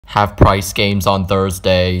Have price games on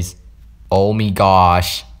Thursdays. Oh my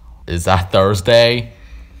gosh. Is that Thursday?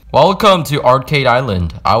 Welcome to Arcade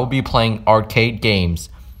Island. I will be playing arcade games.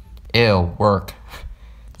 Ew, work.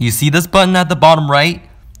 You see this button at the bottom right?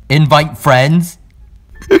 Invite friends.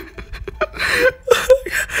 I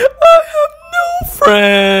have no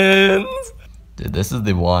friends. Dude, this is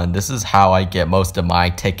the one. This is how I get most of my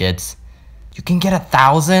tickets. You can get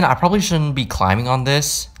 1,000. I probably shouldn't be climbing on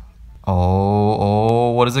this. Oh,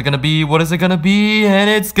 what is it gonna be? What is it gonna be? And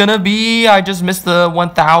it's gonna be, I just missed the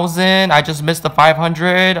 1,000. I just missed the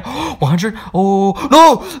 500. 100. Oh,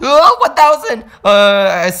 no. 1,000.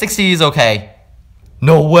 60 is okay.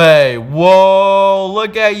 No way. Whoa,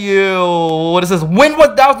 look at you. What is this? Win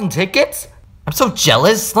 1,000 tickets? I'm so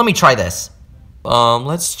jealous. Let me try this.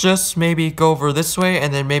 Let's just maybe go over this way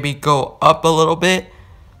and then maybe go up a little bit.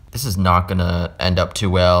 This is not gonna end up too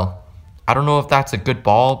well. I don't know if that's a good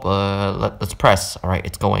ball, but let's press. All right,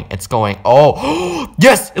 it's going. It's going. Oh,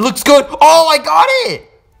 yes, it looks good. Oh, I got it.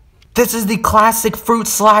 This is the classic fruit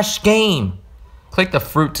slash game. Click the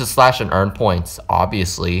fruit to slash and earn points,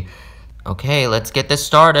 obviously. Okay, let's get this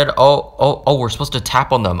started. Oh, we're supposed to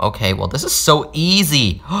tap on them. Okay, well, this is so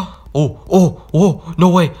easy. Oh, no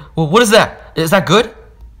way. Well, what is that? Is that good?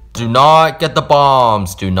 Do not get the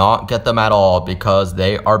bombs. Do not get them at all because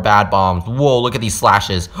they are bad bombs. Whoa, look at these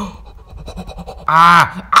slashes.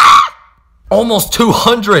 Almost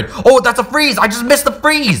 200. Oh, that's a freeze. I just missed the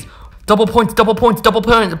freeze. Double points, double points, double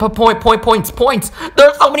points, points.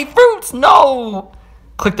 There's so many fruits. No.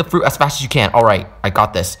 Click the fruit as fast as you can. All right, I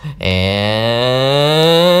got this. And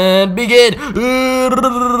begin.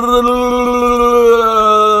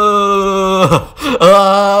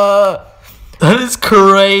 That is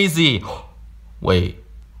crazy. Wait,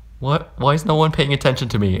 what? Why is no one paying attention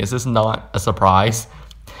to me? Is this not a surprise?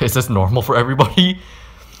 Is this normal for everybody?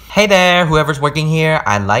 Hey there, whoever's working here.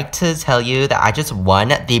 I'd like to tell you that I just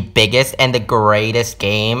won the biggest and the greatest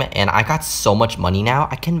game. And I got so much money now.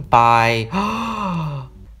 I can buy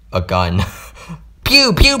a gun.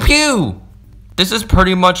 Pew, pew, pew. This is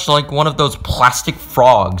pretty much like one of those plastic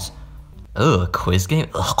frogs. Ugh, quiz game?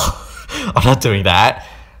 Ugh. I'm not doing that.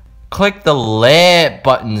 Click the lit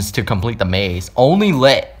buttons to complete the maze. Only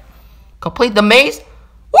lit. Complete the maze?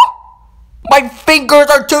 My fingers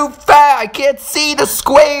are too fat. I can't see the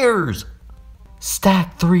squares.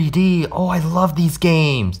 Stack 3D. Oh, I love these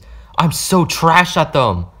games. I'm so trash at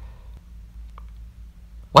them.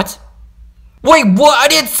 What? Wait, what? I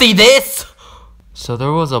didn't see this. So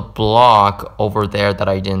there was a block over there that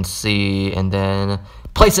I didn't see. And then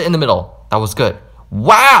place it in the middle. That was good.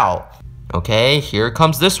 Wow. Okay, here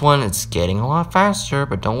comes this one. It's getting a lot faster,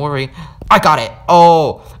 but don't worry. I got it.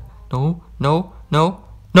 Oh. No.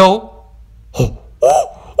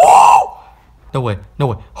 No way.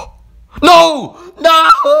 No!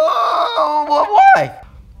 Why?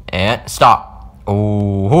 And stop.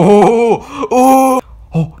 Oh,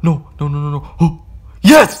 no.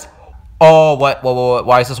 Yes! Oh, what?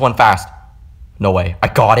 Why is this one fast? No way. I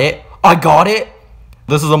got it.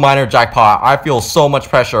 This is a minor jackpot. I feel so much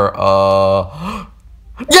pressure.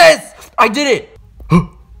 Yes! I did it!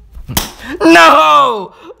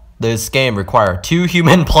 No! This game requires 2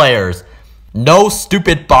 human players. No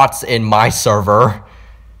stupid bots in my server.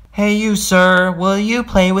 Hey you, sir. Will you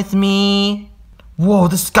play with me? Whoa,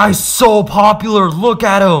 this guy's so popular. Look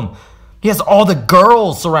at him. He has all the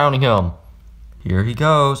girls surrounding him. Here he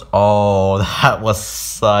goes. Oh, that was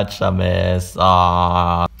such a miss.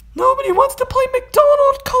 Nobody wants to play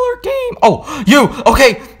McDonald's color game. Oh, you.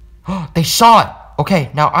 Okay. They shot.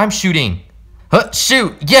 Okay, now I'm shooting.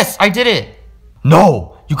 Shoot. Yes, I did it.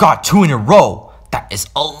 No, you got 2 in a row. That is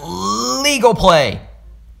illegal play.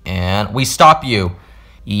 And we stop you.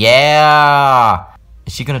 Yeah.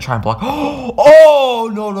 Is she gonna try and block? Oh,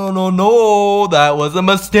 no. That was a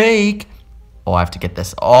mistake. Oh, I have to get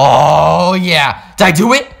this. Oh, yeah. Did I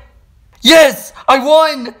do it? Yes, I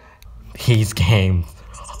won. These games.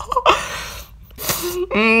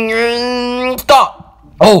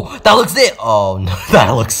 Stop. Oh, that looks it. Oh, no, that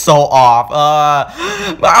looks so off.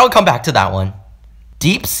 I'll come back to that one.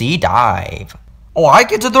 Deep sea dive. Oh, I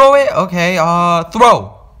get to throw it? Okay,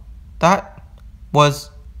 throw. That was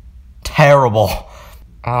terrible.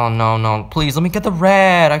 Oh, no. Please, let me get the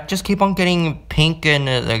red. I just keep on getting pink and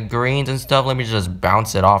the greens and stuff. Let me just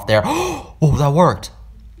bounce it off there. Oh, that worked.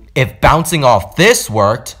 If bouncing off this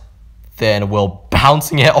worked, then will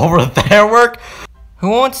bouncing it over there work? Who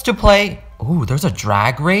wants to play? Ooh, there's a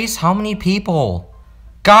drag race? How many people?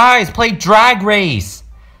 Guys, play drag race.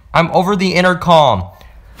 I'm over the intercom.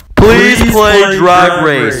 Please play drag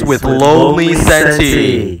race with Lonely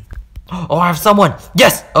Senti. Oh, I have someone.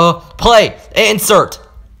 Yes, play. Insert.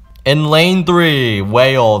 In lane 3,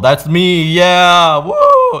 whale. That's me. Yeah.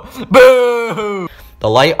 Woo. Boo. The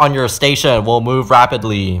light on your station will move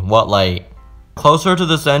rapidly. What light? Closer to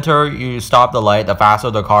the center, you stop the light, the faster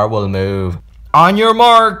the car will move. On your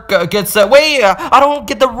mark, get set. Wait, I don't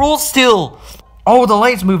get the rules still. Oh, the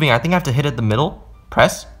light's moving. I think I have to hit it the middle.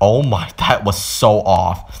 Press. Oh my, that was so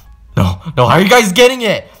off. No, how are you guys getting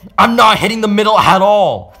it? I'm not hitting the middle at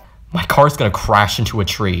all. My car's gonna crash into a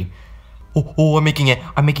tree. Oh, I'm making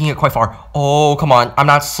it quite far. Oh, come on, I'm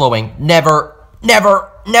not slowing. Never.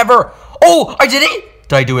 Oh, I did it.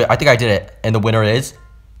 Did I do it? I think I did it. And the winner is...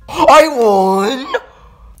 I won!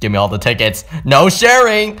 Give me all the tickets. No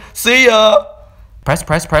sharing. See ya. Press.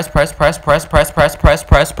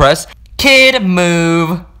 Kid,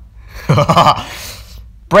 move.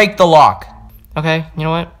 Break the lock. Okay, you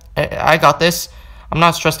know what? I got this. I'm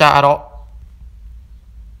not stressed out at all.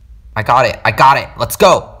 I got it. Let's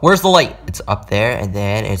go. Where's the light? It's up there, and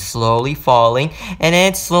then it's slowly falling, and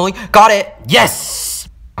then it's slowly... Got it. Yes!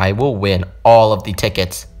 I will win all of the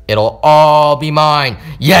tickets. It'll all be mine.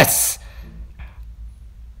 Yes!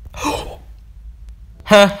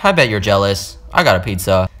 I bet you're jealous. I got a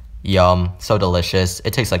pizza. Yum. So delicious.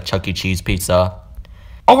 It tastes like Chuck E. Cheese pizza.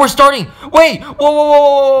 Oh, we're starting. Wait.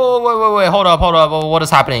 Whoa. Wait. Hold up. What is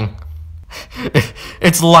happening?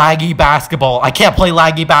 It's laggy basketball. I can't play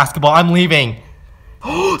laggy basketball. I'm leaving.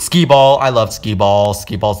 Skee ball. I love skee ball.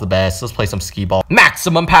 Skee ball's the best. Let's play some skee ball.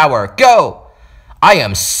 Maximum power. Go. I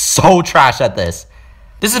am so trash at this.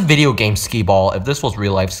 This is video game skee ball. If this was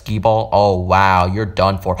real life skee ball, oh wow, you're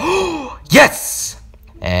done for. Yes!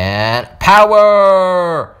 And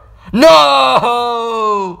power!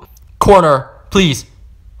 No! Corner, please.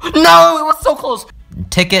 No, it was so close.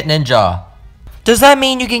 Ticket ninja. Does that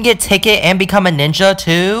mean you can get ticket and become a ninja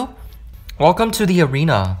too? Welcome to the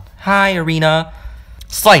arena. Hi, arena.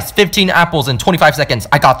 Slice 15 apples in 25 seconds.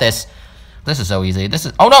 I got this. This is so easy.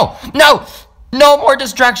 Oh no! No more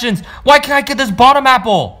distractions. Why can't I get this bottom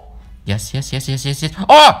apple? Yes.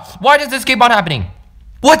 Oh, why does this keep on happening?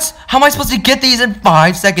 What? How am I supposed to get these in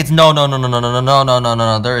 5 seconds? No.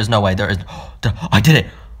 There is no way. I did it.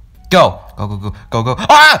 Go.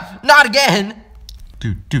 Ah, not again.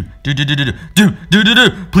 Dude.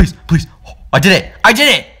 Please. I did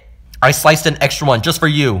it. I sliced an extra one just for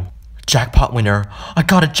you. Jackpot winner. I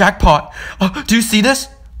got a jackpot. Do you see this?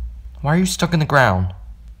 Why are you stuck in the ground?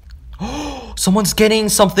 Someone's getting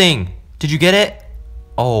something. Did you get it?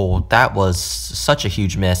 Oh, that was such a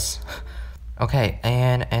huge miss. Okay,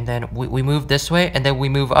 and then we move this way, and then we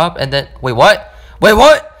move up, and then... Wait, what?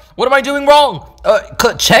 What am I doing wrong?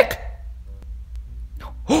 Check.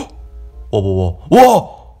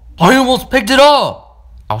 Whoa. I almost picked it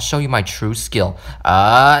up. I'll show you my true skill.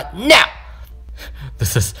 Now.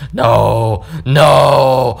 This is... No.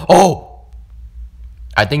 Oh.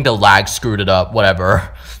 I think the lag screwed it up.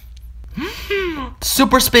 Whatever.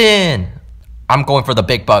 Super spin. I'm going for the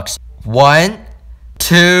big bucks. 1,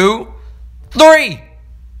 2, 3.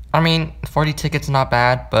 I mean, 40 tickets not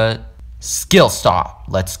bad, but skill stop.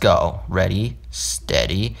 Let's go. Ready,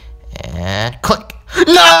 steady, and click.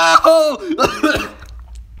 No!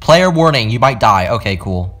 Player warning, you might die. Okay,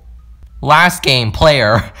 cool. Last game,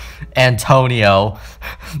 player Antonio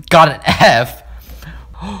got an F.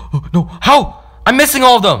 No, how? I'm missing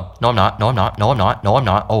all of them. No, I'm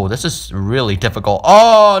not. Oh, this is really difficult.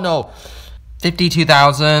 Oh, no.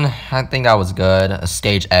 52,000. I think that was good. A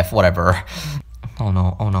stage F, whatever. Oh,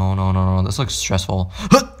 no. This looks stressful.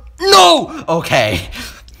 No! Okay.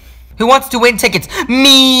 Who wants to win tickets?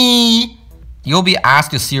 Me! You'll be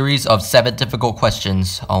asked a series of 7 difficult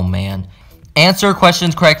questions. Oh, man. Answer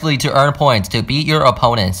questions correctly to earn points to beat your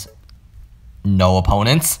opponents. No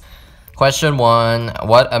opponents. Question 1.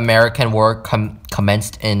 What American war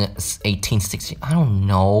commenced in 1860? I don't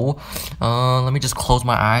know. Let me just close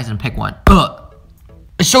my eyes and pick one.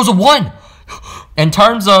 It shows a 1. In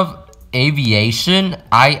terms of aviation,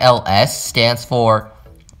 ILS stands for...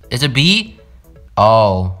 Is it B?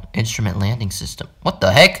 Oh, Instrument Landing System. What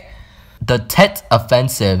the heck? The Tet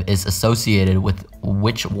Offensive is associated with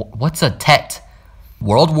which... What's a Tet?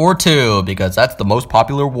 World War II, because that's the most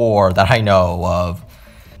popular war that I know of.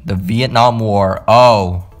 The Vietnam War.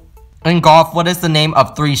 Oh. In golf, what is the name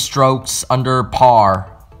of 3 strokes under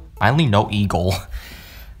par? I only know eagle.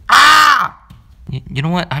 Ah! You know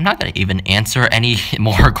what? I'm not going to even answer any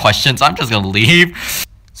more questions. I'm just going to leave.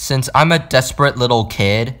 Since I'm a desperate little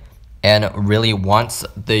kid and really wants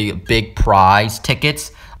the big prize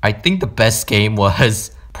tickets, I think the best game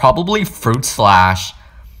was probably Fruit Slash.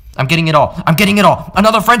 I'm getting it all. I'm getting it all.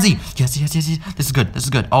 Another frenzy. Yes. This is good. This is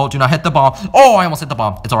good. Oh, do not hit the bomb. Oh, I almost hit the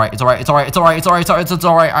bomb. It's all right. It's all right. It's all right. It's all right. It's all right. It's all right. It's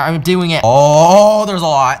all right. I'm doing it. Oh, there's a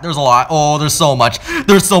lot. There's a lot. Oh, there's so much.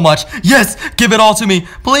 There's so much. Yes, give it all to me,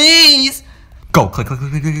 please. Go. Click.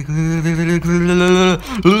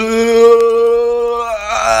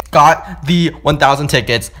 Got the 1,000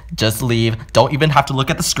 tickets. Just leave. Don't even have to look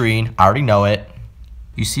at the screen. I already know it.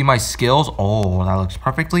 You see my skills? Oh, that looks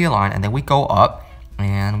perfectly aligned. And then we go up.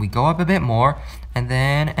 And we go up a bit more, and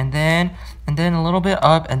then a little bit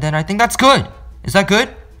up, and then I think that's good. Is that good?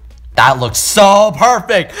 That looks so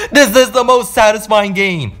perfect. This is the most satisfying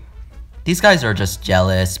game. These guys are just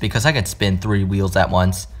jealous because I could spin 3 wheels at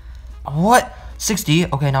once. What? 60?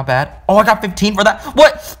 Okay, not bad. Oh, I got 15 for that.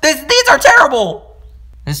 What? These are terrible.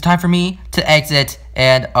 It's time for me to exit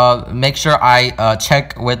and make sure I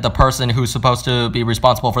check with the person who's supposed to be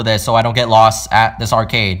responsible for this so I don't get lost at this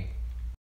arcade.